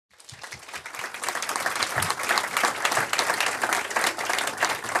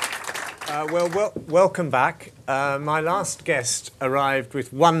Welcome back. My last guest arrived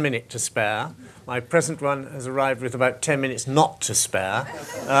with 1 minute to spare. My present one has arrived with about 10 minutes not to spare.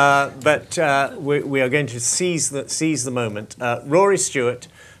 But we are going to seize the moment. Rory Stewart,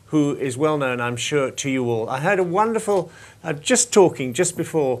 who is well known, I'm sure, to you all. I heard a wonderful, just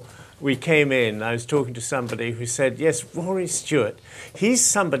before we came in, I was talking to somebody who said, yes, Rory Stewart, he's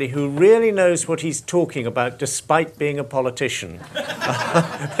somebody who really knows what he's talking about despite being a politician,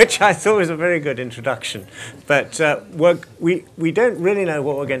 which I thought was a very good introduction. But we don't really know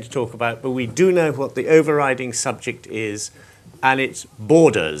what we're going to talk about, but we do know what the overriding subject is, and it's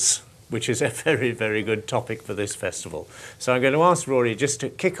borders, which is a very, very good topic for this festival. So I'm going to ask Rory just to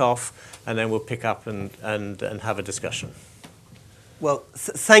kick off, and then we'll pick up and have a discussion. Well,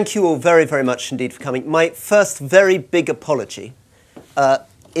 thank you all very, very much indeed for coming. My first very big apology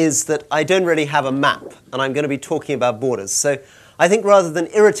is that I don't really have a map, and I'm going to be talking about borders. So I think rather than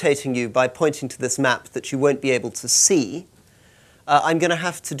irritating you by pointing to this map that you won't be able to see, I'm going to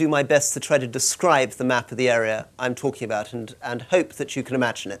have to do my best to try to describe the map of the area I'm talking about and hope that you can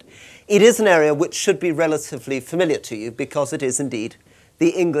imagine it. It is an area which should be relatively familiar to you because it is indeed the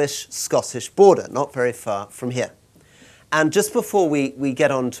English-Scottish border, not very far from here. And just before we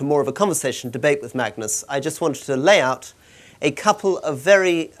get on to more of a conversation, debate with Magnus, I just wanted to lay out a couple of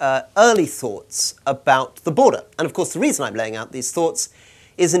very early thoughts about the border. And of course, the reason I'm laying out these thoughts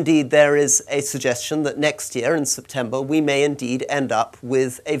is indeed there is a suggestion that next year in September we may indeed end up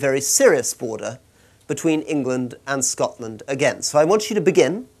with a very serious border between England and Scotland again. So I want you to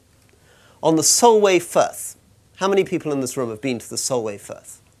begin on the Solway Firth. How many people in this room have been to the Solway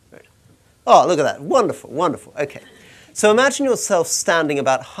Firth? Oh, look at that. Wonderful, wonderful. Okay. So imagine yourself standing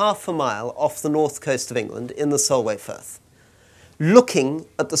about half a mile off the north coast of England in the Solway Firth, looking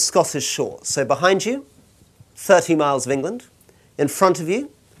at the Scottish shore. So behind you, 30 miles of England. In front of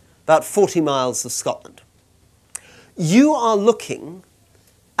you, about 40 miles of Scotland. You are looking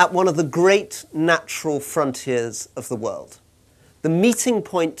at one of the great natural frontiers of the world, the meeting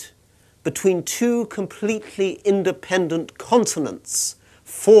point between two completely independent continents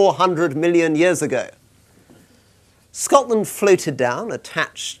 400 million years ago. Scotland floated down,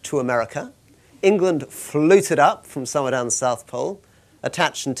 attached to America. England floated up from somewhere down the South Pole,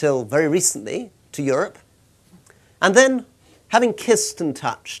 attached until very recently to Europe. And then, having kissed and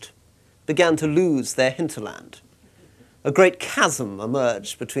touched, began to lose their hinterland. A great chasm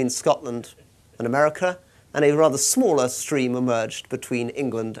emerged between Scotland and America, and a rather smaller stream emerged between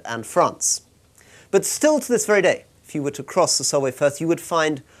England and France. But still to this very day, if you were to cross the Solway Firth, you would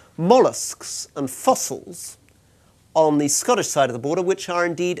find mollusks and fossils on the Scottish side of the border, which are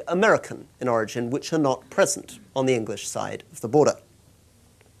indeed American in origin, which are not present on the English side of the border.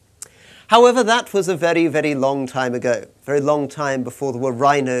 However, that was a very, very long time ago, very long time before there were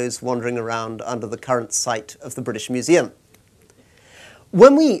rhinos wandering around under the current site of the British Museum.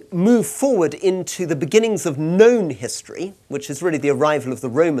 When we move forward into the beginnings of known history, which is really the arrival of the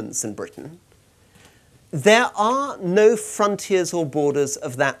Romans in Britain, there are no frontiers or borders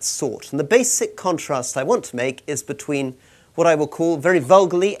of that sort. And the basic contrast I want to make is between what I will call very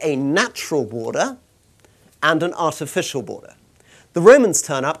vulgarly a natural border and an artificial border. The Romans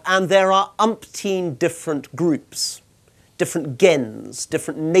turn up and there are umpteen different groups, different gens,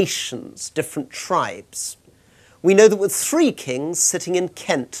 different nations, different tribes. We know that with 3 kings sitting in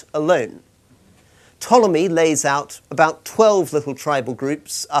Kent alone. Ptolemy lays out about 12 little tribal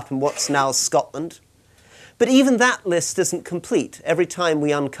groups up in what's now Scotland. But even that list isn't complete. Every time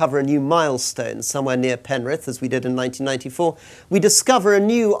we uncover a new milestone somewhere near Penrith, as we did in 1994, we discover a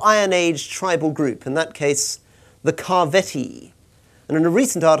new Iron Age tribal group, in that case, the Carvetii. And in a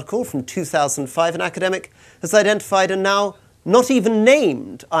recent article from 2005, an academic has identified a now not even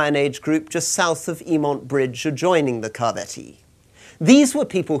named Iron Age group just south of Emont Bridge adjoining the Carvetii. These were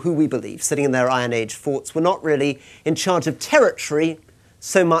people who we believe, sitting in their Iron Age forts, were not really in charge of territory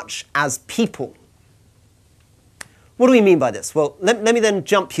so much as people. What do we mean by this? Well, let me then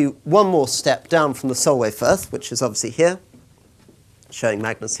jump you one more step down from the Solway Firth, which is obviously here, showing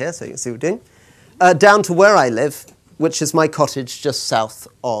Magnus here so you can see what we're doing, down to where I live, which is my cottage just south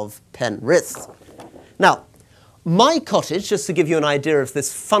of Penrith. Now, my cottage, just to give you an idea of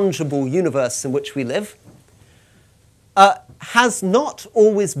this fungible universe in which we live, has not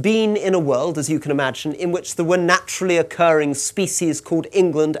always been in a world, as you can imagine, in which there were naturally occurring species called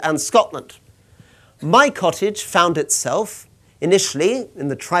England and Scotland. My cottage found itself initially in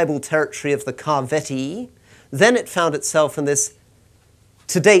the tribal territory of the Carvetii, then it found itself in this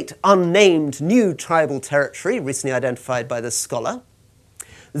to date unnamed new tribal territory, recently identified by this scholar.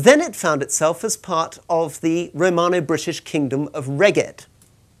 Then it found itself as part of the Romano-British kingdom of Reged.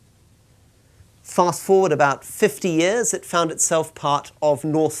 Fast forward about 50 years, it found itself part of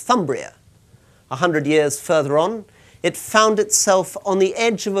Northumbria. 100 years further on, it found itself on the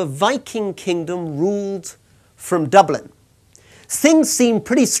edge of a Viking kingdom ruled from Dublin. Things seemed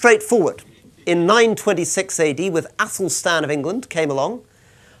pretty straightforward. In 926 AD, with Athelstan of England came along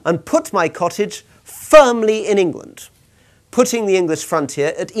and put my cottage firmly in England, putting the English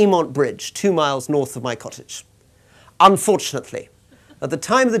frontier at Emont Bridge, 2 miles north of my cottage. Unfortunately, at the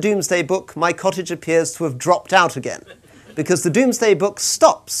time of the Doomsday Book, my cottage appears to have dropped out again, because the Doomsday Book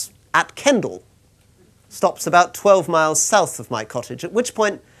stops at Kendal, stops about 12 miles south of my cottage, at which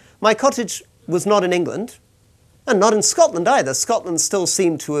point my cottage was not in England, and not in Scotland either. Scotland still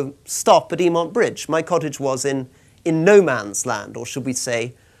seemed to stop at Emont Bridge. My cottage was in no man's land, or should we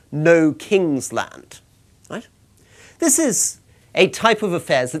say, no king's land. Right? This is a type of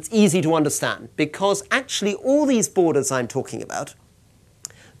affairs that's easy to understand, because actually all these borders I'm talking about,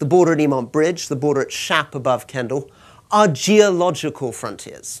 the border at Emont Bridge, the border at Shap above Kendal, are geological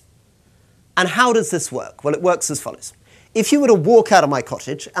frontiers. And how does this work? Well, it works as follows. If you were to walk out of my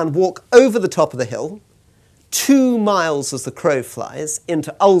cottage and walk over the top of the hill, 2 miles as the crow flies,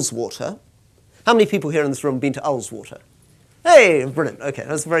 into Ullswater. How many people here in this room have been to Ullswater? Hey, brilliant. Okay,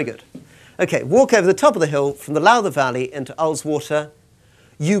 that's very good. Okay, walk over the top of the hill from the Lowther Valley into Ullswater.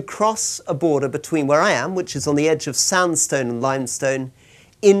 You cross a border between where I am, which is on the edge of sandstone and limestone,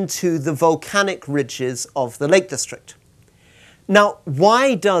 into the volcanic ridges of the Lake District. Now,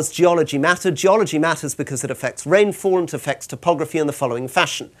 why does geology matter? Geology matters because it affects rainfall and it affects topography in the following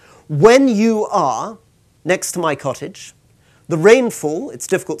fashion. When you are next to my cottage, the rainfall, it's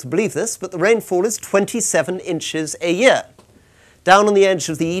difficult to believe this, but the rainfall is 27 inches a year. Down on the edge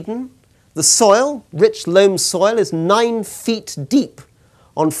of the Eden, the soil, rich loam soil, is 9 feet deep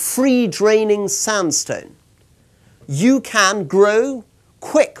on free-draining sandstone. You can grow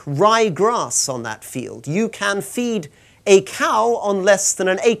quick rye grass on that field. You can feed a cow on less than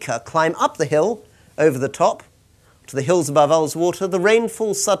an acre, climb up the hill over the top to the hills above Ullswater. The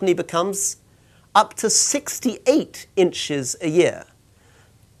rainfall suddenly becomes up to 68 inches a year.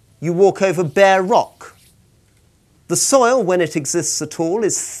 You walk over bare rock. The soil, when it exists at all,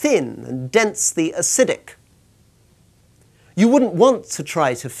 is thin and densely acidic. You wouldn't want to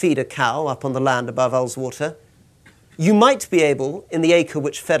try to feed a cow up on the land above Ullswater. You might be able, in the acre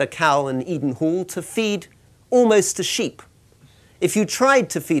which fed a cow in Eden Hall, to feed almost a sheep. If you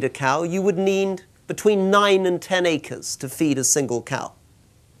tried to feed a cow, you would need between 9 and 10 acres to feed a single cow.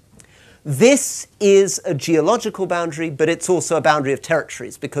 This is a geological boundary, but it's also a boundary of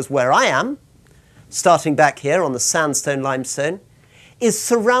territories, because where I am, starting back here on the sandstone limestone, is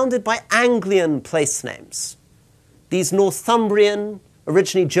surrounded by Anglian place names. These Northumbrian,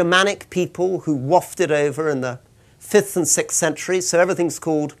 originally Germanic people who wafted over in the 5th and 6th centuries, so everything's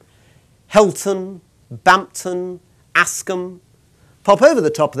called Helton, Bampton, Ascombe. Pop over the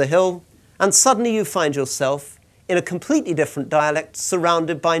top of the hill, and suddenly you find yourself in a completely different dialect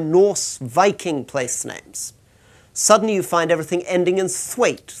surrounded by Norse Viking place names. Suddenly you find everything ending in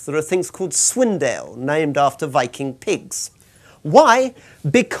Thwaite. There are things called Swindale, named after Viking pigs. Why?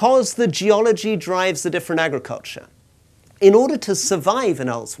 Because the geology drives a different agriculture. In order to survive in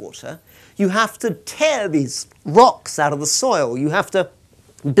Ullswater, you have to tear these rocks out of the soil. You have to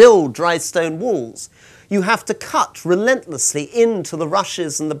build dry stone walls. You have to cut relentlessly into the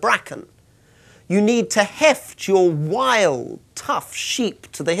rushes and the bracken. You need to heft your wild, tough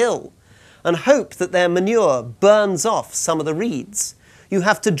sheep to the hill and hope that their manure burns off some of the reeds. You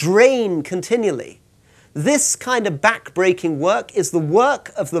have to drain continually. This kind of back-breaking work is the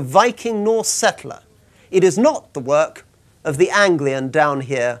work of the Viking Norse settler. It is not the work of the Anglian down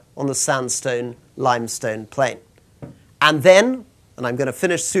here on the sandstone limestone plain. And then, and I'm going to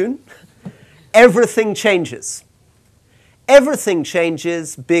finish soon, everything changes. Everything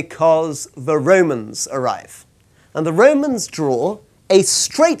changes because the Romans arrive. And the Romans draw a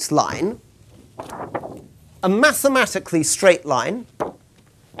straight line, a mathematically straight line,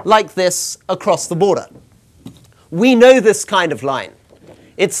 like this across the border. We know this kind of line.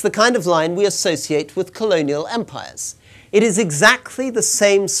 It's the kind of line we associate with colonial empires. It is exactly the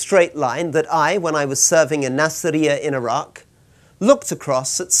same straight line that I, when I was serving in Nasiriyah in Iraq, looked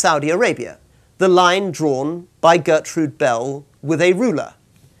across at Saudi Arabia, the line drawn by Gertrude Bell with a ruler.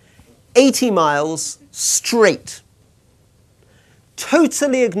 80 miles straight,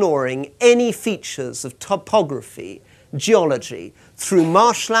 totally ignoring any features of topography, geology, through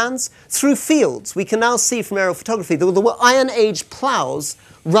marshlands, through fields. We can now see from aerial photography there were Iron Age ploughs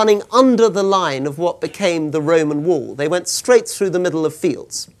running under the line of what became the Roman wall. They went straight through the middle of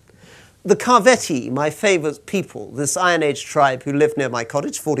fields. The Carvetti, my favourite people, this Iron Age tribe who lived near my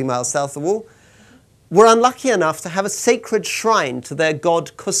cottage, 40 miles south of the wall, were unlucky enough to have a sacred shrine to their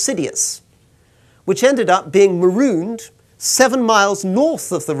god Cosidius, which ended up being marooned 7 miles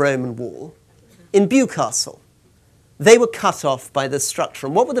north of the Roman wall in Bewcastle. They were cut off by this structure.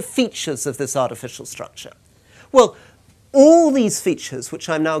 And what were the features of this artificial structure? Well, all these features, which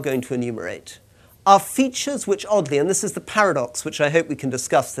I'm now going to enumerate, are features which oddly, and this is the paradox which I hope we can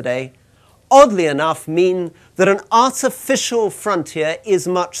discuss today, oddly enough mean that an artificial frontier is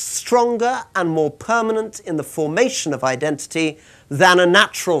much stronger and more permanent in the formation of identity than a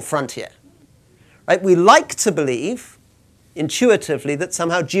natural frontier. Right? We like to believe, intuitively, that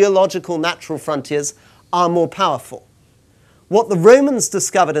somehow geological natural frontiers are more powerful. What the Romans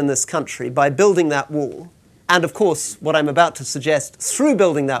discovered in this country by building that wall, and of course, what I'm about to suggest, through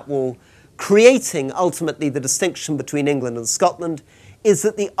building that wall, creating ultimately the distinction between England and Scotland, is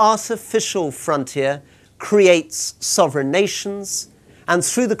that the artificial frontier creates sovereign nations, and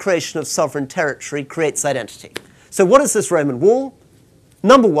through the creation of sovereign territory, creates identity. So what is this Roman wall?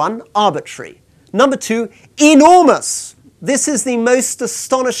 Number one, arbitrary. Number two, enormous. This is the most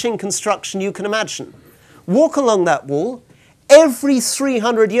astonishing construction you can imagine. Walk along that wall, every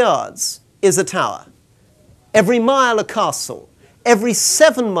 300 yards is a tower. Every mile a castle, every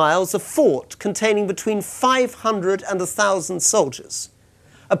 7 miles a fort containing between 500 and 1,000 soldiers.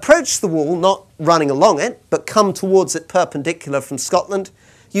 Approach the wall, not running along it, but come towards it perpendicular from Scotland,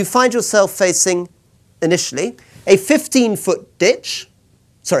 you find yourself facing, initially, a 15-foot ditch,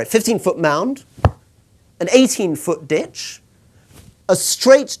 15-foot mound, an 18-foot ditch, a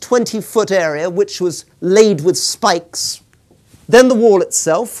straight 20-foot area which was laid with spikes, then the wall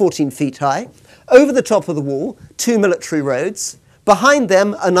itself, 14 feet high. Over the top of the wall, 2 military roads. Behind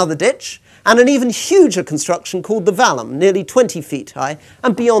them, another ditch, and an even huger construction called the vallum, nearly 20 feet high,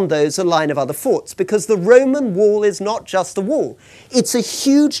 and beyond those, a line of other forts, because the Roman wall is not just a wall. It's a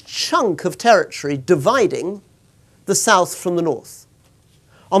huge chunk of territory dividing the south from the north.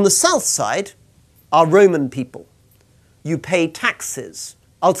 On the south side are Roman people. You pay taxes.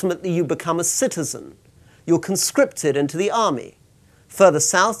 Ultimately, you become a citizen. You're conscripted into the army. Further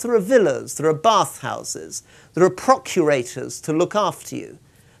south, there are villas, there are bathhouses, there are procurators to look after you,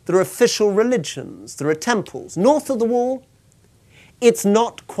 there are official religions, there are temples. North of the wall, it's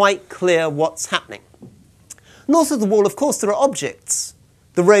not quite clear what's happening. North of the wall, of course, there are objects.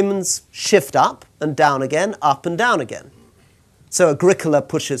 The Romans shift up and down again, up and down again. So Agricola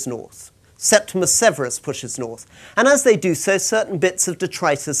pushes north. Septimus Severus pushes north. And as they do so, certain bits of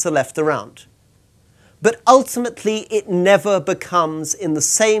detritus are left around. But ultimately, it never becomes, in the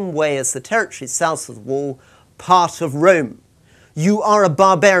same way as the territory south of the wall, part of Rome. You are a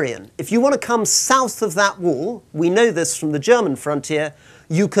barbarian. If you want to come south of that wall, we know this from the German frontier,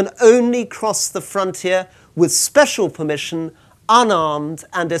 you can only cross the frontier with special permission, unarmed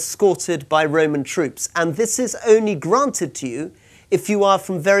and escorted by Roman troops. And this is only granted to you if you are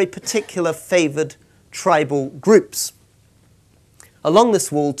from very particular favoured tribal groups. Along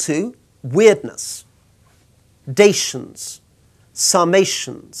this wall, too, weirdness. Dacians,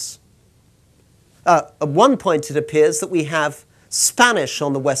 Sarmatians. At one point it appears that we have Spanish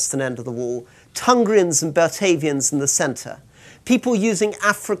on the western end of the wall, Tungrians and Batavians in the centre, people using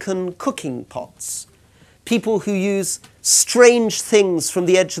African cooking pots, people who use strange things from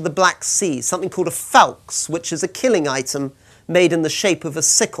the edge of the Black Sea, something called a falx, which is a killing item made in the shape of a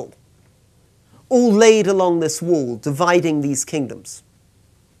sickle, all laid along this wall, dividing these kingdoms.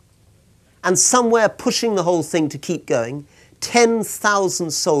 And somewhere pushing the whole thing to keep going,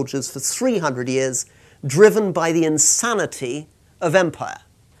 10,000 soldiers for 300 years, driven by the insanity of empire,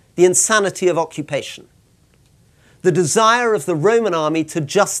 the insanity of occupation. The desire of the Roman army to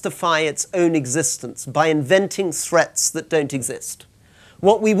justify its own existence by inventing threats that don't exist.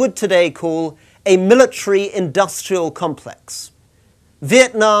 What we would today call a military-industrial complex.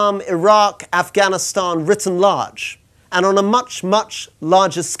 Vietnam, Iraq, Afghanistan written large, and on a much, much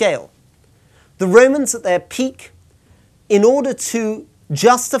larger scale. The Romans at their peak, in order to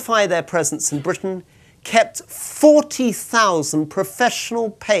justify their presence in Britain, kept 40,000 professional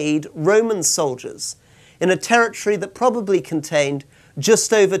paid Roman soldiers in a territory that probably contained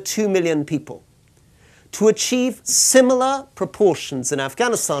just over 2 million people. To achieve similar proportions in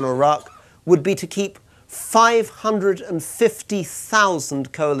Afghanistan or Iraq would be to keep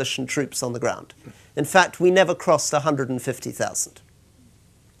 550,000 coalition troops on the ground. In fact, we never crossed 150,000.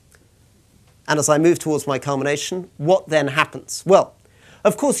 And as I move towards my culmination, what then happens? Well,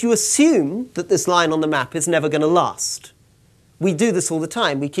 of course, you assume that this line on the map is never going to last. We do this all the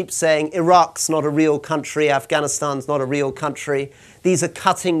time. We keep saying Iraq's not a real country, Afghanistan's not a real country. These are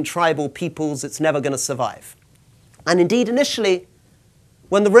cutting tribal peoples, it's never going to survive. And indeed, initially,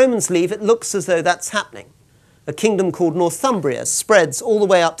 When the Romans leave, it looks as though that's happening. A kingdom called Northumbria spreads all the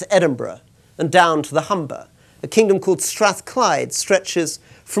way up to Edinburgh and down to the Humber. A kingdom called Strathclyde stretches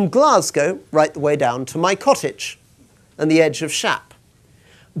from Glasgow right the way down to my cottage and the edge of Shap.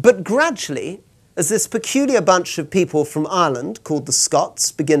 But gradually, as this peculiar bunch of people from Ireland, called the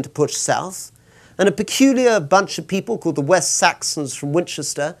Scots, begin to push south, and a peculiar bunch of people called the West Saxons from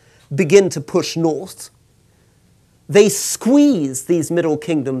Winchester begin to push north, they squeeze these middle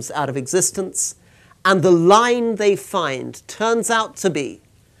kingdoms out of existence, and the line they find turns out to be,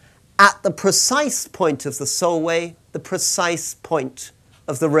 at the precise point of the Solway, the precise point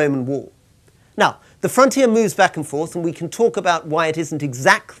of the Roman wall. Now, the frontier moves back and forth, and we can talk about why it isn't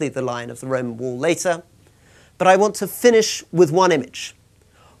exactly the line of the Roman wall later, but I want to finish with one image.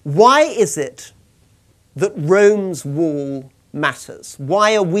 Why is it that Rome's wall matters?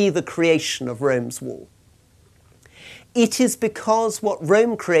 Why are we the creation of Rome's wall? It is because what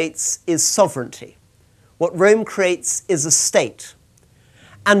Rome creates is sovereignty. What Rome creates is a state.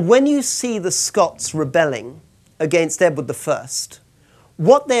 And when you see the Scots rebelling against Edward I,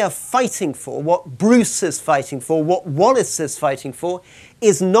 what they are fighting for, what Bruce is fighting for, what Wallace is fighting for,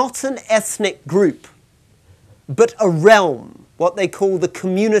 is not an ethnic group, but a realm, what they call the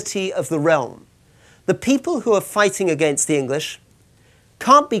community of the realm. The people who are fighting against the English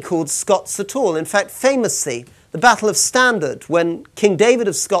can't be called Scots at all. In fact, famously, the Battle of Standard, when King David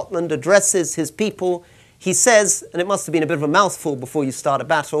of Scotland addresses his people, he says, and it must have been a bit of a mouthful before you start a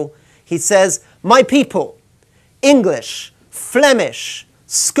battle, he says, "My people, English, Flemish,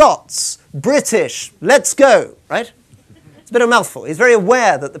 Scots, British, let's go," right? It's a bit of a mouthful. He's very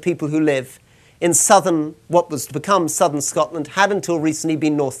aware that the people who live in southern, what was to become southern Scotland, had until recently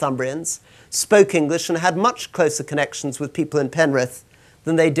been Northumbrians, spoke English, and had much closer connections with people in Penrith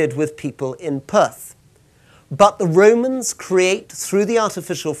than they did with people in Perth. But the Romans create, through the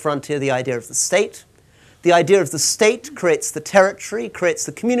artificial frontier, the idea of the state. The idea of the state creates the territory, creates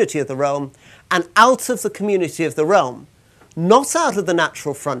the community of the realm, and out of the community of the realm, not out of the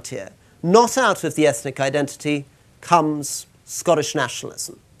natural frontier, not out of the ethnic identity, comes Scottish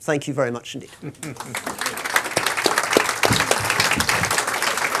nationalism. Thank you very much indeed.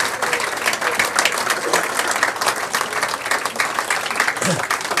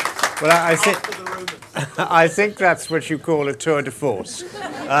 Well, I think that's what you call a tour de force.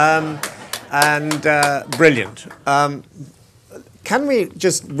 Brilliant. Can we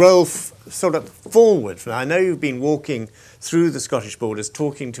just roll sort of forward? I know you've been walking through the Scottish borders,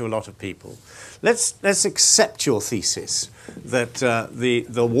 talking to a lot of people. Let's accept your thesis that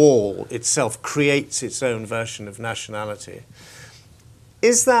the wall itself creates its own version of nationality.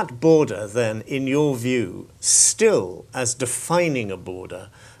 Is that border then, in your view, still as defining a border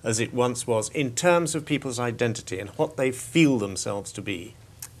as it once was in terms of people's identity and what they feel themselves to be?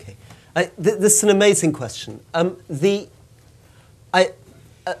 Okay. This is an amazing question.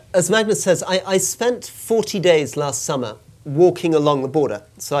 As Magnus says, I spent 40 days last summer walking along the border.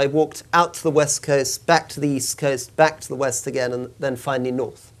 So I walked out to the west coast, back to the east coast, back to the west again, and then finally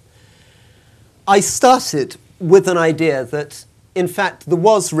north. I started with an idea that, in fact, there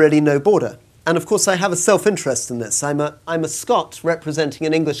was really no border. And of course, I have a self-interest in this. I'm a Scot representing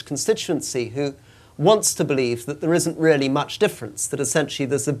an English constituency who wants to believe that there isn't really much difference, that essentially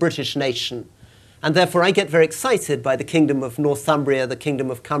there's a British nation. And therefore, I get very excited by the kingdom of Northumbria, the kingdom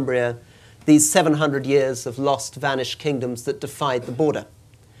of Cumbria, these 700 years of lost, vanished kingdoms that defied the border.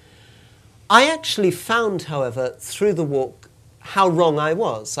 I actually found, however, through the walk, how wrong I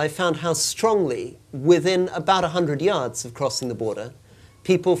was. I found how strongly, within about 100 yards of crossing the border,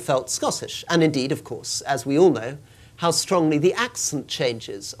 people felt Scottish. And indeed, of course, as we all know, how strongly the accent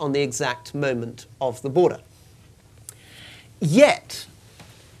changes on the exact moment of the border. Yet,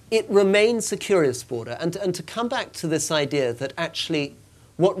 it remains a curious border. And to come back to this idea that actually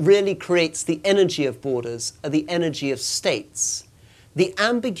what really creates the energy of borders are the energy of states, the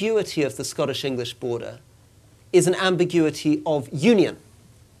ambiguity of the Scottish-English border is an ambiguity of union,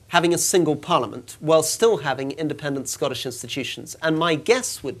 having a single parliament, while still having independent Scottish institutions. And my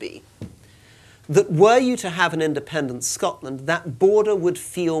guess would be that were you to have an independent Scotland, that border would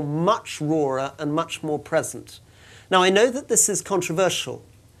feel much rawer and much more present. Now, I know that this is controversial.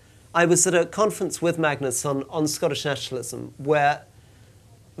 I was at a conference with Magnus on Scottish nationalism, where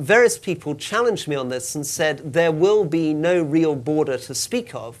various people challenged me on this and said there will be no real border to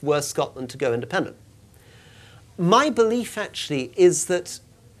speak of were Scotland to go independent. My belief actually is that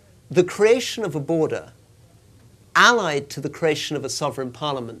the creation of a border, allied to the creation of a sovereign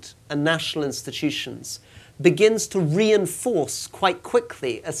parliament and national institutions, begins to reinforce quite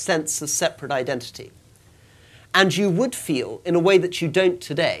quickly a sense of separate identity. And you would feel, in a way that you don't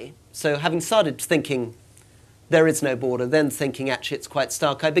today, so having started thinking there is no border, then thinking actually it's quite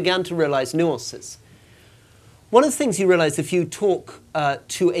stark, I began to realize nuances. One of the things you realize if you talk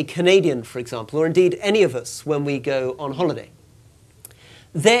to a Canadian, for example, or indeed any of us when we go on holiday,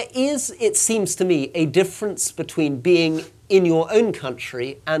 there is, it seems to me, a difference between being in your own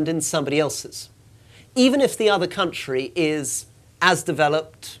country and in somebody else's. Even if the other country is as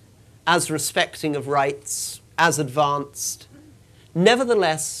developed, as respecting of rights, as advanced,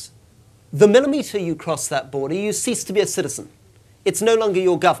 nevertheless, the millimeter you cross that border, you cease to be a citizen. It's no longer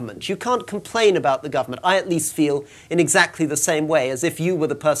your government. You can't complain about the government. I at least feel in exactly the same way as if you were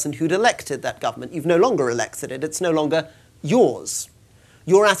the person who'd elected that government. You've no longer elected it. It's no longer yours.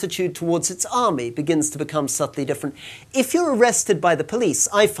 Your attitude towards its army begins to become subtly different. If you're arrested by the police,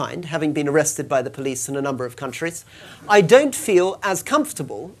 I find, having been arrested by the police in a number of countries, I don't feel as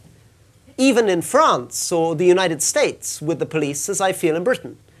comfortable, even in France or the United States, with the police as I feel in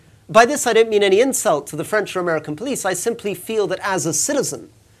Britain. By this, I don't mean any insult to the French or American police. I simply feel that as a citizen,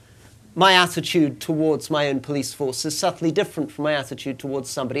 my attitude towards my own police force is subtly different from my attitude towards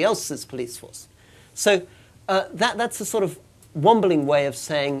somebody else's police force. So that's a sort of wombling way of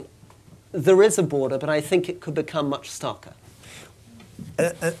saying there is a border, but I think it could become much starker.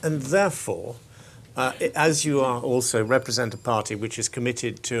 And therefore, as you are also represent a party which is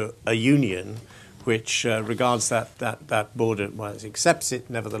committed to a union which regards that border, well, it accepts it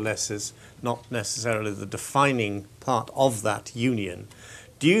nevertheless as not necessarily the defining part of that union.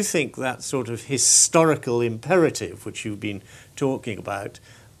 Do you think that sort of historical imperative which you've been talking about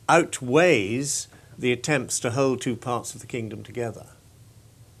outweighs the attempts to hold two parts of the kingdom together?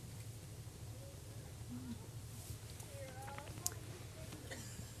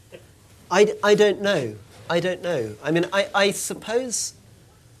 I don't know. I don't know. I mean, I suppose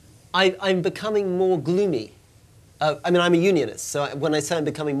I'm becoming more gloomy. I mean, I'm a unionist, so when I say I'm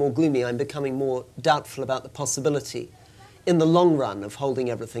becoming more gloomy, I'm becoming more doubtful about the possibility in the long run of holding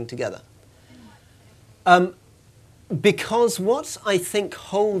everything together. Because what I think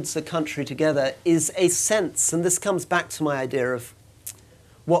holds a country together is a sense, and this comes back to my idea of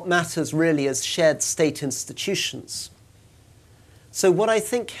what matters really as shared state institutions. So what I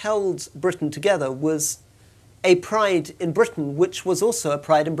think held Britain together was a pride in Britain, which was also a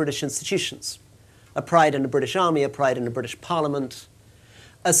pride in British institutions, a pride in a British army, a pride in a British parliament,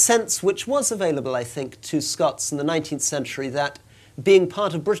 a sense which was available, I think, to Scots in the 19th century that being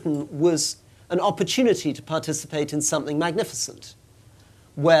part of Britain was an opportunity to participate in something magnificent,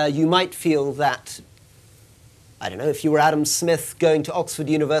 where you might feel that, I don't know, if you were Adam Smith going to Oxford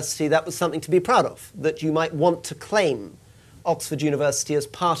University, that was something to be proud of, that you might want to claim Oxford University as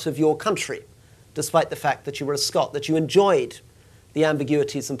part of your country, despite the fact that you were a Scot, that you enjoyed the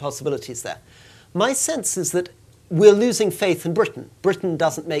ambiguities and possibilities there. My sense is that we're losing faith in Britain. Britain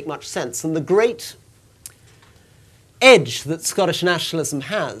doesn't make much sense. And the great edge that Scottish nationalism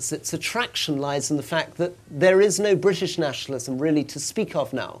has, its attraction lies in the fact that there is no British nationalism really to speak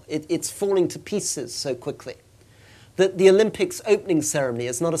of now. It's falling to pieces so quickly. That the Olympics opening ceremony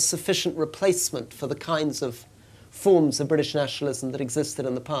is not a sufficient replacement for the kinds of forms of British nationalism that existed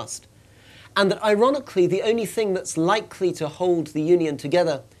in the past. And that, ironically, the only thing that's likely to hold the Union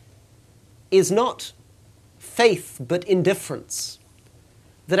together is not faith, but indifference.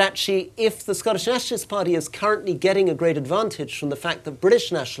 That actually, if the Scottish Nationalist Party is currently getting a great advantage from the fact that British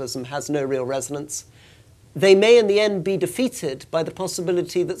nationalism has no real resonance, they may in the end be defeated by the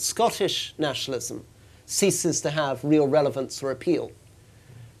possibility that Scottish nationalism ceases to have real relevance or appeal.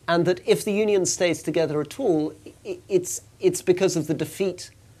 And that if the Union stays together at all, it's because of the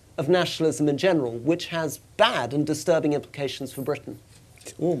defeat of nationalism in general, which has bad and disturbing implications for Britain.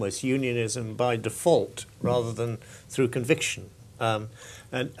 It's almost unionism by default rather than through conviction. And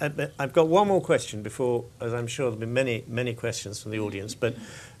I've got one more question before, as I'm sure there'll be many, many questions from the audience, but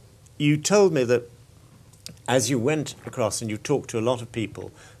you told me that as you went across and you talked to a lot of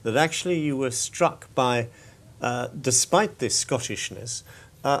people, that actually you were struck by, despite this Scottishness,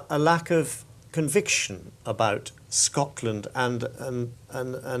 a lack of conviction about Scotland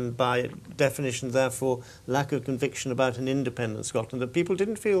and by definition, therefore, lack of conviction about an independent Scotland, that people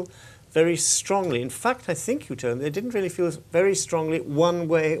didn't feel very strongly. In fact, I think you told me they didn't really feel very strongly one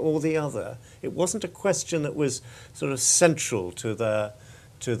way or the other. It wasn't a question that was sort of central to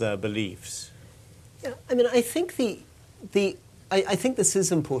their beliefs. Yeah, I mean, I think I think this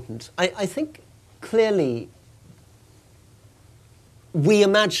is important. I think clearly we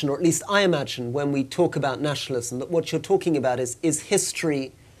imagine, or at least I imagine, when we talk about nationalism, that what you're talking about is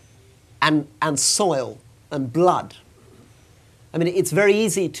history and soil and blood. I mean, it's very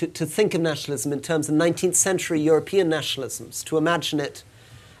easy to think of nationalism in terms of 19th century European nationalisms, to imagine it,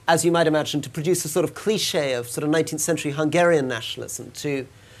 as you might imagine, to produce a sort of cliche of sort of 19th century Hungarian nationalism, to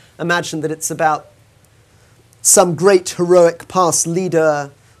imagine that it's about some great heroic past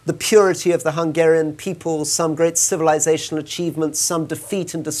leader, the purity of the Hungarian people, some great civilizational achievements, some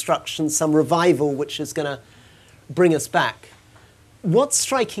defeat and destruction, some revival which is going to bring us back. What's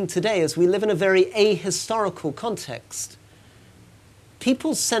striking today is we live in a very ahistorical context.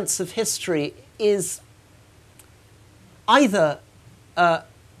 People's sense of history is either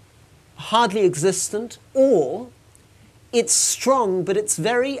hardly existent, or it's strong, but it's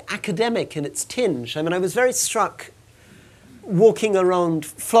very academic in its tinge. I mean, I was very struck walking around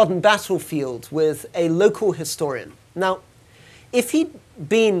Flodden battlefield with a local historian. Now, if he'd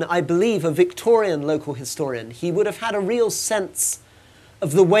been, I believe, a Victorian local historian, he would have had a real sense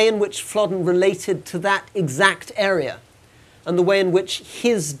of the way in which Flodden related to that exact area, and the way in which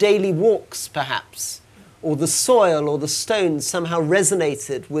his daily walks, perhaps, or the soil or the stones somehow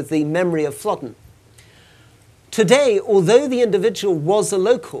resonated with the memory of Flodden. Today, although the individual was a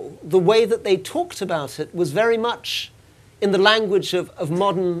local, the way that they talked about it was very much in the language of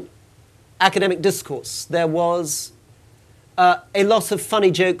modern academic discourse. There was a lot of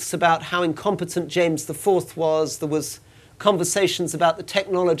funny jokes about how incompetent James IV was. There was conversations about the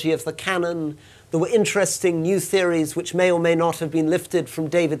technology of the cannon. There were interesting new theories which may or may not have been lifted from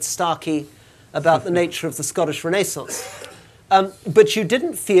David Starkey about the nature of the Scottish Renaissance. But you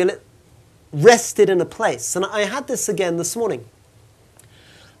didn't feel it rested in a place. And I had this again this morning.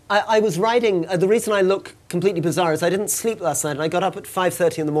 I was riding, the reason I look completely bizarre is I didn't sleep last night, and I got up at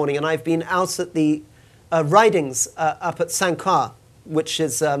 5:30 in the morning, and I've been out at the ridings up at St.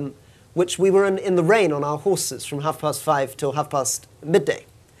 which we were in the rain on our horses from 5:30 till midday.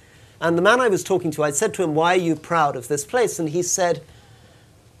 And the man I was talking to, I said to him, "Why are you proud of this place?" And he said,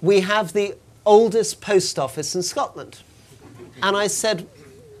 "We have the oldest post office in Scotland." And I said,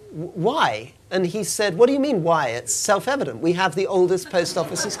 "Why?" And he said, "What do you mean, why? It's self-evident. We have the oldest post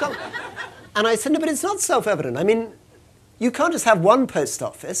office in Scotland." And I said, "No, but it's not self-evident. I mean, you can't just have one post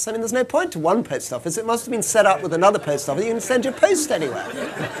office. I mean, there's no point to one post office. It must have been set up with another post office. You can send your post anywhere."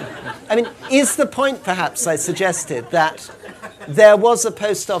 I mean, is the point, perhaps, I suggested, that there was a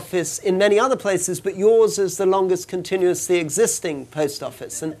post office in many other places, but yours is the longest continuously existing post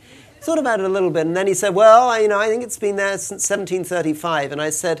office? And he thought about it a little bit, and then he said, "Well, I think it's been there since 1735. And I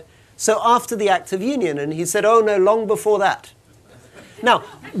said, "So after the Act of Union?" And he said, "Oh, no, long before that." Now,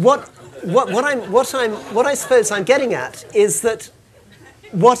 what I suppose I'm getting at is that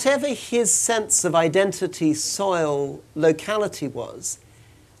whatever his sense of identity, soil, locality was,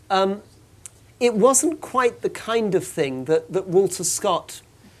 it wasn't quite the kind of thing that Walter Scott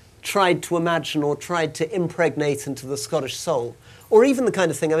tried to imagine or tried to impregnate into the Scottish soul, or even the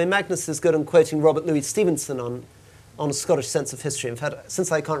kind of thing, I mean, Magnus is good on quoting Robert Louis Stevenson on a Scottish sense of history. In fact,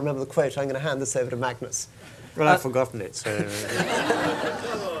 since I can't remember the quote, I'm going to hand this over to Magnus. Well, I've forgotten it, so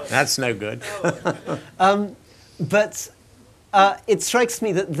that's no good. But it strikes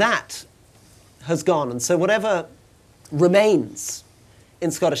me that has gone, and so whatever remains in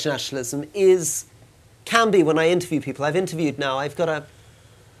Scottish nationalism can be, when I interview people, I've interviewed now, I've got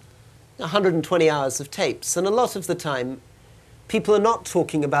 120 hours of tapes, and a lot of the time people are not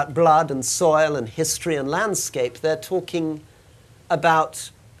talking about blood and soil and history and landscape. They're talking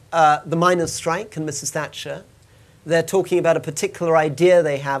about the miners' strike and Mrs. Thatcher. They're talking about a particular idea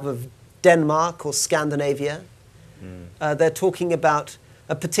they have of Denmark or Scandinavia. They're talking about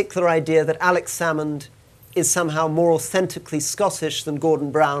a particular idea that Alex Salmond is somehow more authentically Scottish than Gordon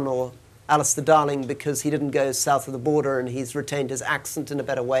Brown or Alistair Darling because he didn't go south of the border and he's retained his accent in a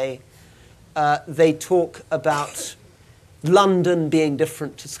better way. They talk about London being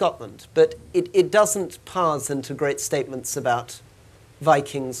different to Scotland, but it doesn't parse into great statements about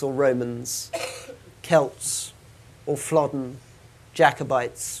Vikings or Romans, Celts or Flodden,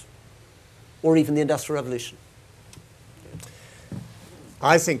 Jacobites, or even the Industrial Revolution.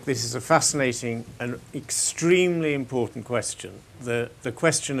 I think this is a fascinating and extremely important question. The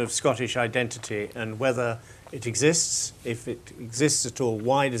question of Scottish identity and whether it exists, if it exists at all,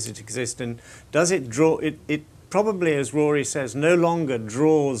 why does it exist, and does it draw, it probably, as Rory says, no longer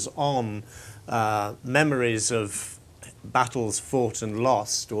draws on memories of battles fought and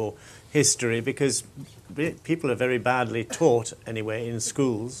lost or history, because people are very badly taught anyway in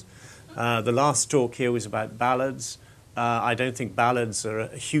schools. The last talk here was about ballads. I don't think ballads are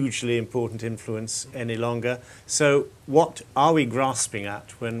a hugely important influence any longer. So what are we grasping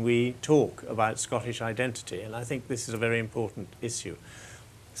at when we talk about Scottish identity? And I think this is a very important issue.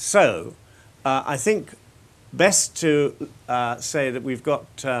 So I think best to say that we've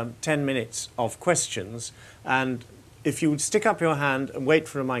got 10 minutes of questions, and if you would stick up your hand and wait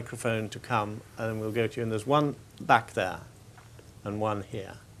for a microphone to come, and we'll go to you. And there's one back there and one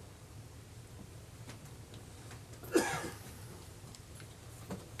here.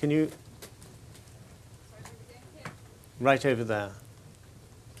 Can you? Right over there.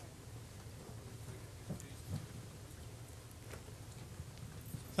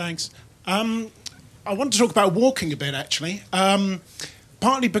 Thanks. I want to talk about walking a bit, actually,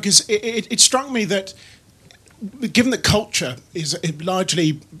 partly because it struck me that, given that culture is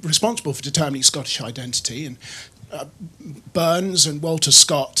largely responsible for determining Scottish identity, and Burns and Walter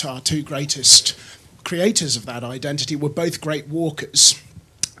Scott, our two greatest creators of that identity, were both great walkers.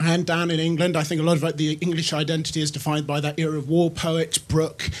 And down in England, I think a lot of the English identity is defined by that era of war poets,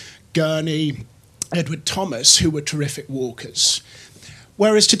 Brooke, Gurney, Edward Thomas, who were terrific walkers.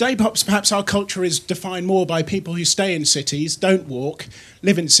 Whereas today, perhaps our culture is defined more by people who stay in cities, don't walk,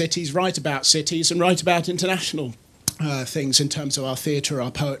 live in cities, write about cities, and write about international things in terms of our theatre, our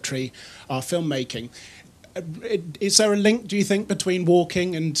poetry, our filmmaking. Is there a link, do you think, between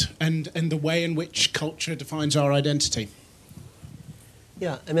walking and the way in which culture defines our identity?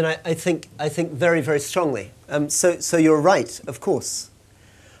 Yeah, I mean, I think very, very strongly. So you're right, of course.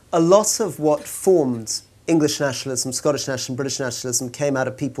 A lot of what formed English nationalism, Scottish nationalism, British nationalism came out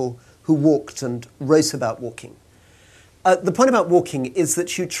of people who walked and wrote about walking. The point about walking is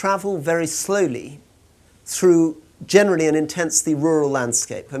that you travel very slowly through generally an intensely rural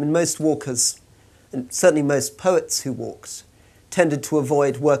landscape. I mean, most walkers, and certainly most poets who walked, tended to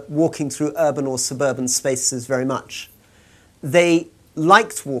avoid walking through urban or suburban spaces very much. They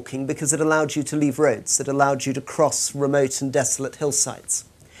liked walking because it allowed you to leave roads, it allowed you to cross remote and desolate hillsides.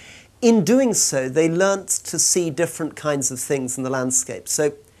 In doing so, they learnt to see different kinds of things in the landscape.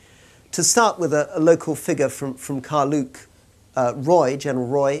 So to start with a local figure from Carluke, Roy, General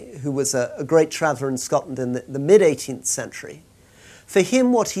Roy, who was a great traveller in Scotland in the mid-18th century. For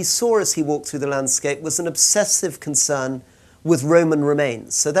him, what he saw as he walked through the landscape was an obsessive concern with Roman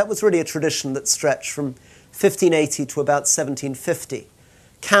remains. So that was really a tradition that stretched from 1580 to about 1750.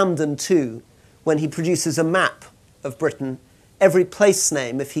 Camden, too, when he produces a map of Britain, every place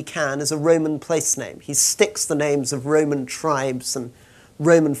name, if he can, is a Roman place name. He sticks the names of Roman tribes and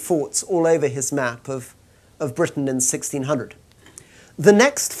Roman forts all over his map of Britain in 1600. The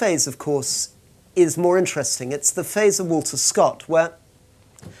next phase, of course, is more interesting. It's the phase of Walter Scott, where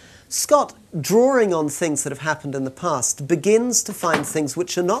Scott, drawing on things that have happened in the past, begins to find things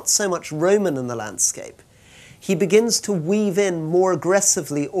which are not so much Roman in the landscape. He begins to weave in more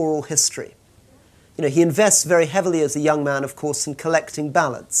aggressively oral history. You know, he invests very heavily as a young man, of course, in collecting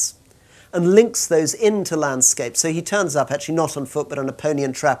ballads and links those into landscape. So he turns up, actually not on foot, but on a pony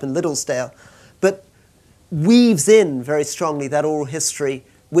and trap in Liddlesdale, but weaves in very strongly that oral history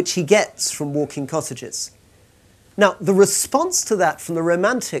which he gets from walking cottages. Now, the response to that from the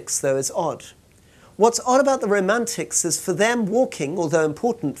Romantics, though, is odd. What's odd about the Romantics is for them walking, although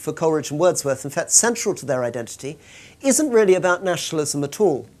important for Coleridge and Wordsworth, in fact central to their identity, isn't really about nationalism at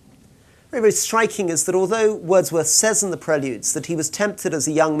all. Very, very striking is that although Wordsworth says in the Preludes that he was tempted as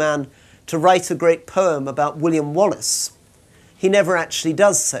a young man to write a great poem about William Wallace, he never actually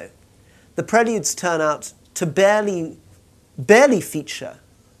does so. The Preludes turn out to barely feature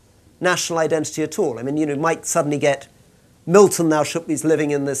national identity at all. I mean, you might suddenly get Milton, thou shalt be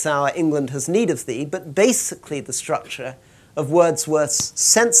living in this hour, England has need of thee, but basically the structure of Wordsworth's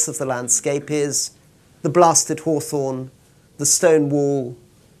sense of the landscape is the blasted hawthorn, the stone wall,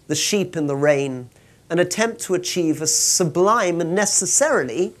 the sheep in the rain, an attempt to achieve a sublime and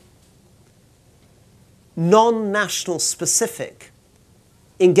necessarily non-national specific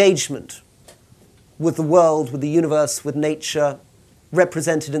engagement with the world, with the universe, with nature,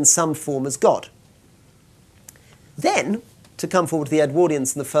 represented in some form as God. Then, to come forward to the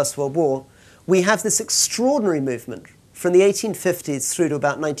Edwardians in the First World War, we have this extraordinary movement from the 1850s through to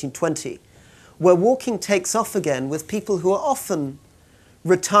about 1920, where walking takes off again with people who are often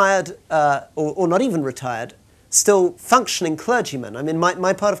retired, or not even retired, still functioning clergymen. I mean,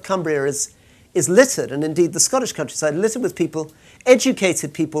 my part of Cumbria is littered, and indeed the Scottish countryside, littered with people,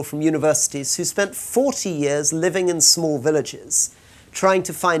 educated people from universities who spent 40 years living in small villages, trying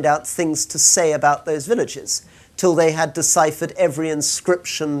to find out things to say about those villages, till they had deciphered every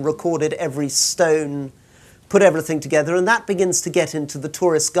inscription, recorded every stone, put everything together, and that begins to get into the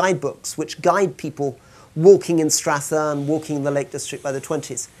tourist guidebooks, which guide people walking in Strathern, walking in the Lake District by the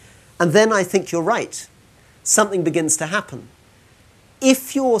 20s. And then I think you're right. Something begins to happen.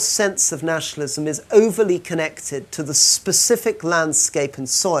 If your sense of nationalism is overly connected to the specific landscape and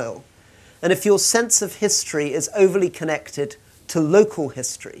soil, And if your sense of history is overly connected to local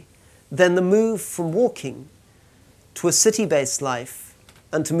history, then the move from walking to a city-based life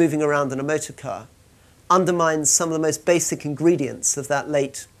and to moving around in a motor car undermines some of the most basic ingredients of that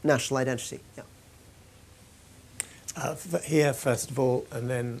late national identity. Yeah. Here, first of all, and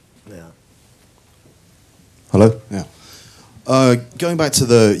then, yeah. Hello? Yeah. Going back to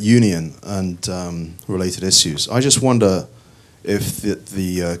the Union and related issues, I just wonder if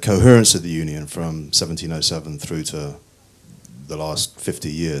the coherence of the Union from 1707 through to the last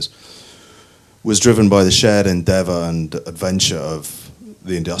 50 years was driven by the shared endeavour and adventure of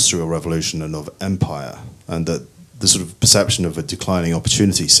the Industrial Revolution and of empire, and that the sort of perception of a declining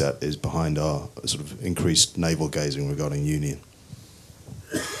opportunity set is behind our sort of increased navel-gazing regarding Union.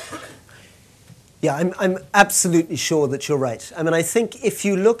 Yeah, I'm absolutely sure that you're right. I mean, I think if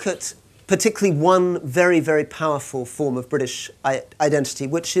you look at particularly one very, very powerful form of British identity,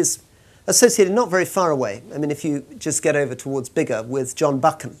 which is associated not very far away. I mean, if you just get over towards Biggar with John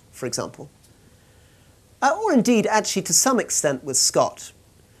Buchan, for example, or indeed, actually, to some extent with Scott,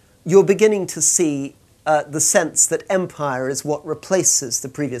 you're beginning to see the sense that empire is what replaces the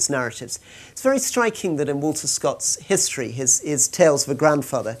previous narratives. It's very striking that in Walter Scott's history, his Tales of a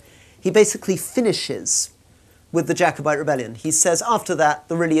Grandfather, he basically finishes with the Jacobite Rebellion. He says, after that,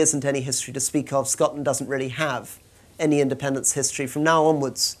 there really isn't any history to speak of. Scotland doesn't really have any independence history. From now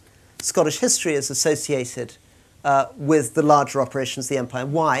onwards, Scottish history is associated with the larger operations of the empire.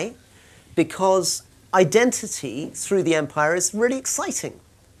 Why? Because identity through the empire is really exciting.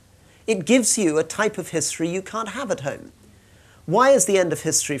 It gives you a type of history you can't have at home. Why is the end of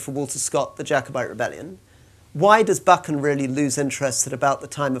history for Walter Scott the Jacobite Rebellion? Why does Buchan really lose interest at about the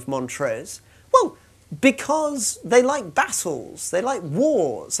time of Montrose? Well, because they like battles, they like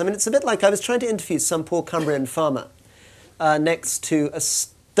wars. I mean, it's a bit like I was trying to interview some poor Cumbrian farmer next to a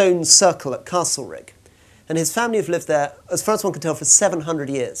stone circle at Castlerigg. And his family have lived there, as far as one can tell, for 700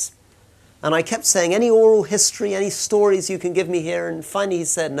 years. And I kept saying, any oral history, any stories you can give me here? And finally he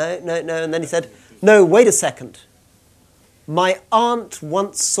said, no, no, no. And then he said, no, wait a second. My aunt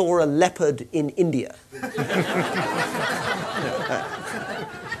once saw a leopard in India. I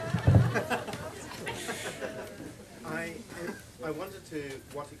wonder to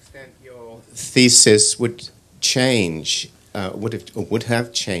what extent your thesis would change, would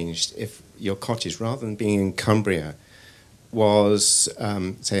have changed if your cottage, rather than being in Cumbria, was,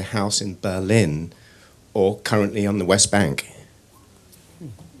 say, a house in Berlin or currently on the West Bank.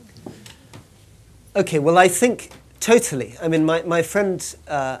 Okay, well, I think totally. I mean, my friend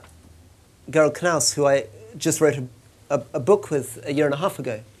Gerald Knaus, who I just wrote a book with a year and a half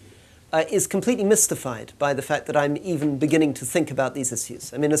ago, is completely mystified by the fact that I'm even beginning to think about these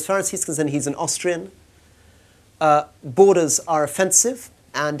issues. I mean, as far as he's concerned, he's an Austrian. Borders are offensive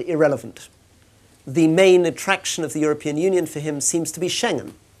and irrelevant. The main attraction of the European Union for him seems to be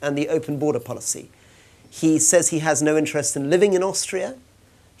Schengen and the open border policy. He says he has no interest in living in Austria.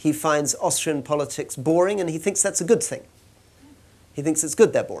 He finds Austrian politics boring, and he thinks that's a good thing. He thinks it's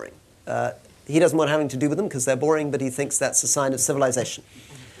good they're boring. He doesn't want having to do with them because they're boring, but he thinks that's a sign of civilization.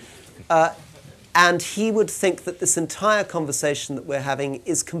 And he would think that this entire conversation that we're having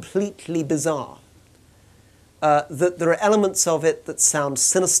is completely bizarre. That there are elements of it that sound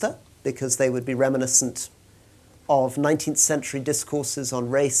sinister, because they would be reminiscent of 19th century discourses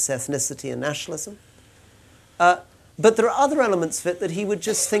on race, ethnicity, and nationalism. But there are other elements of it that he would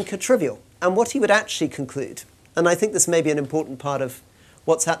just think are trivial. And what he would actually conclude, and I think this may be an important part of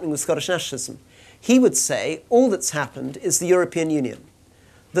what's happening with Scottish nationalism, he would say all that's happened is the European Union.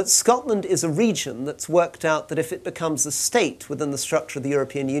 That Scotland is a region that's worked out that if it becomes a state within the structure of the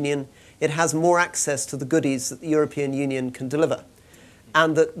European Union, it has more access to the goodies that the European Union can deliver.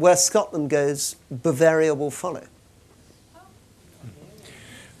 And that where Scotland goes, Bavaria will follow.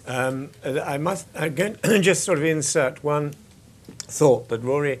 I must again just sort of insert one thought that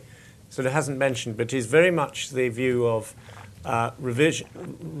Rory sort of hasn't mentioned, but is very much the view of the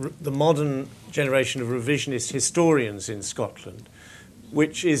modern generation of revisionist historians in Scotland,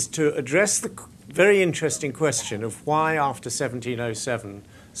 which is to address the very interesting question of why, after 1707,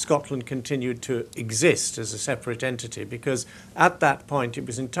 Scotland continued to exist as a separate entity, because at that point it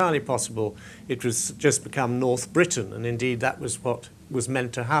was entirely possible it was just become North Britain, and indeed that was what was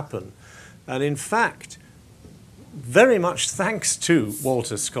meant to happen. And in fact, very much thanks to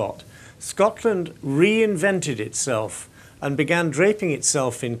Walter Scott, Scotland reinvented itself and began draping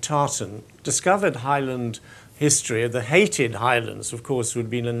itself in tartan, discovered Highland history. The hated Highlands, of course, would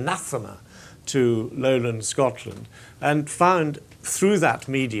have been anathema to lowland Scotland, and found through that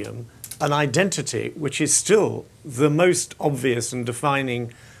medium an identity which is still the most obvious and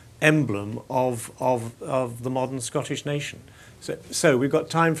defining emblem of the modern Scottish nation. So we've got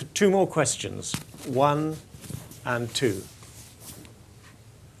time for two more questions, 1 and 2.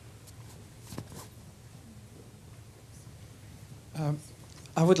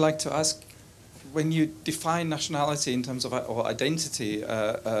 I would like to ask, when you define nationality in terms of or identity,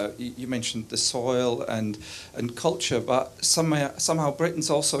 you mentioned the soil and culture, but somehow Britain's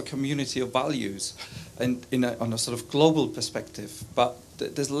also a community of values, and on a sort of global perspective. But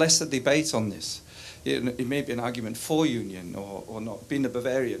there's less a debate on this. It may be an argument for union or not. Being a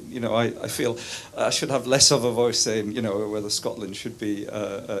Bavarian, I feel I should have less of a voice saying, whether Scotland should be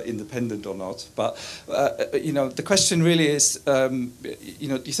independent or not. But, the question really is, do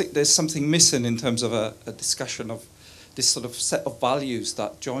you think there's something missing in terms of a discussion of this sort of set of values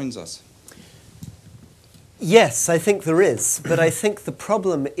that joins us? Yes, I think there is. But I think the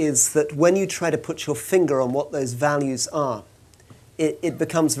problem is that when you try to put your finger on what those values are, it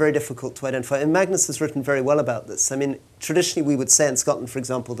becomes very difficult to identify. And Magnus has written very well about this. I mean, traditionally we would say in Scotland, for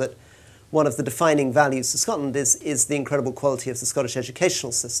example, that one of the defining values of Scotland is the incredible quality of the Scottish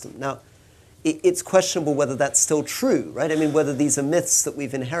educational system. Now, it's questionable whether that's still true, right? I mean, whether these are myths that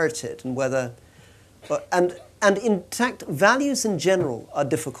we've inherited and whether... And in fact, values in general are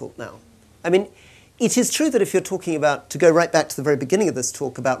difficult now. I mean, it is true that if you're talking about, to go right back to the very beginning of this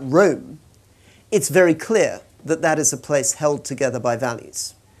talk about Rome, it's very clear that that is a place held together by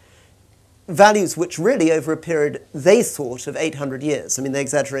values. Values which really, over a period, they thought of 800 years. I mean, they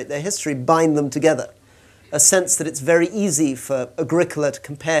exaggerate their history, bind them together. A sense that it's very easy for Agricola to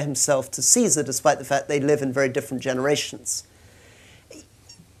compare himself to Caesar, despite the fact they live in very different generations.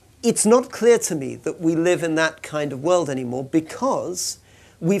 It's not clear to me that we live in that kind of world anymore because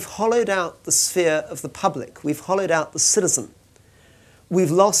we've hollowed out the sphere of the public. We've hollowed out the citizen. We've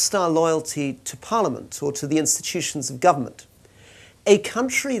lost our loyalty to Parliament or to the institutions of government. A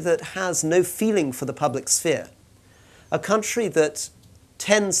country that has no feeling for the public sphere, a country that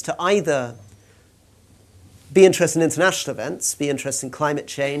tends to either be interested in international events, be interested in climate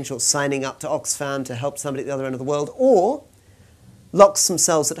change or signing up to Oxfam to help somebody at the other end of the world, or locks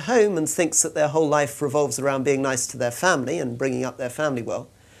themselves at home and thinks that their whole life revolves around being nice to their family and bringing up their family well,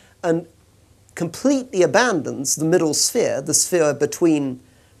 and completely abandons the middle sphere, the sphere between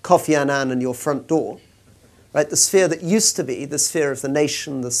Kofi Annan and your front door, right? The sphere that used to be the sphere of the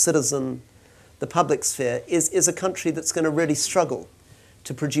nation, the citizen, the public sphere, is a country that's going to really struggle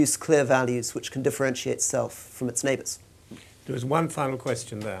to produce clear values which can differentiate itself from its neighbours. There was one final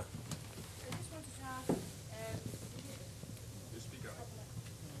question there.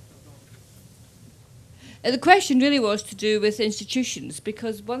 The question really was to do with institutions,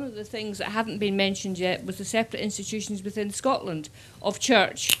 because one of the things that haven't been mentioned yet was the separate institutions within Scotland of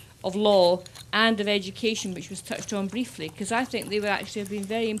church, of law and of education, which was touched on briefly, because I think they would actually have been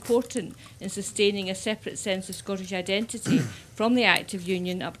very important in sustaining a separate sense of Scottish identity from the Act of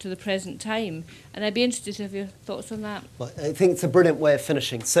Union up to the present time. And I'd be interested to have your thoughts on that. Well, I think it's a brilliant way of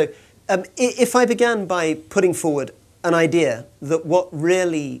finishing. So if I began by putting forward an idea that what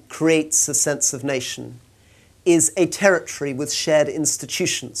really creates a sense of nation is a territory with shared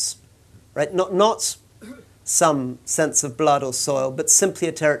institutions, right? Not some sense of blood or soil, but simply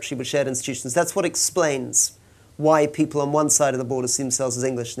a territory with shared institutions. That's what explains why people on one side of the border see themselves as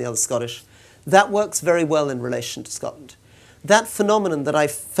English and the other Scottish. That works very well in relation to Scotland. That phenomenon that I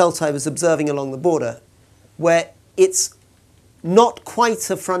felt I was observing along the border, where it's not quite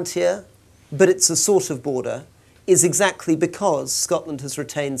a frontier, but it's a sort of border, is exactly because Scotland has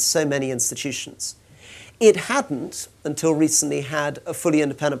retained so many institutions. It hadn't, until recently, had a fully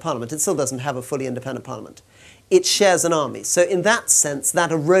independent parliament. It still doesn't have a fully independent parliament. It shares an army. So in that sense, that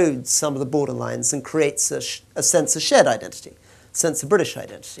erodes some of the borderlines and creates a sense of shared identity, a sense of British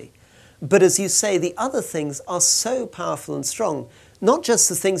identity. But as you say, the other things are so powerful and strong, not just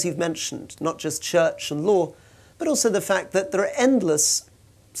the things you've mentioned, not just church and law, but also the fact that there are endless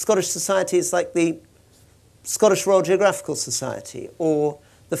Scottish societies like the Scottish Royal Geographical Society, or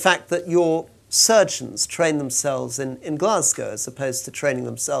the fact that your surgeons train themselves in Glasgow as opposed to training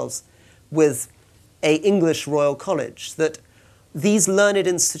themselves with an English Royal College, that these learned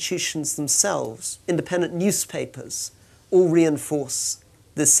institutions themselves, independent newspapers, all reinforce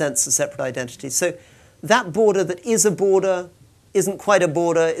this sense of separate identity. So that border that is a border, isn't quite a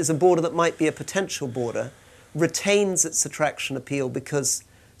border, is a border that might be a potential border, retains its attraction appeal because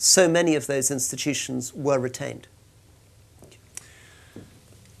so many of those institutions were retained.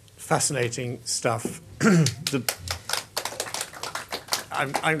 Fascinating stuff.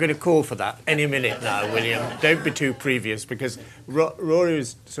 I'm going to call for that any minute now, William. Don't be too previous, because Rory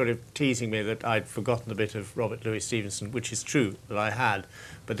was sort of teasing me that I'd forgotten a bit of Robert Louis Stevenson, which is true that I had.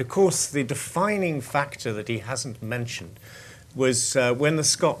 But of course, the defining factor that he hasn't mentioned was when the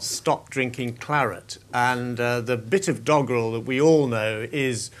Scots stopped drinking claret. And the bit of doggerel that we all know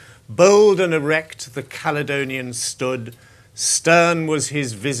is, bold and erect the Caledonian stood, stern was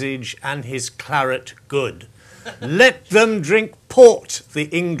his visage and his claret good. Let them drink port, the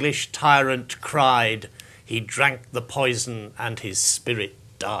English tyrant cried. He drank the poison and his spirit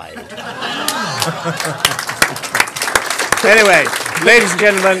died. Anyway, ladies and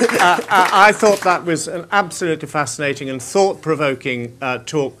gentlemen, I thought that was an absolutely fascinating and thought-provoking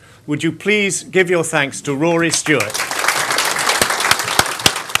talk. Would you please give your thanks to Rory Stewart?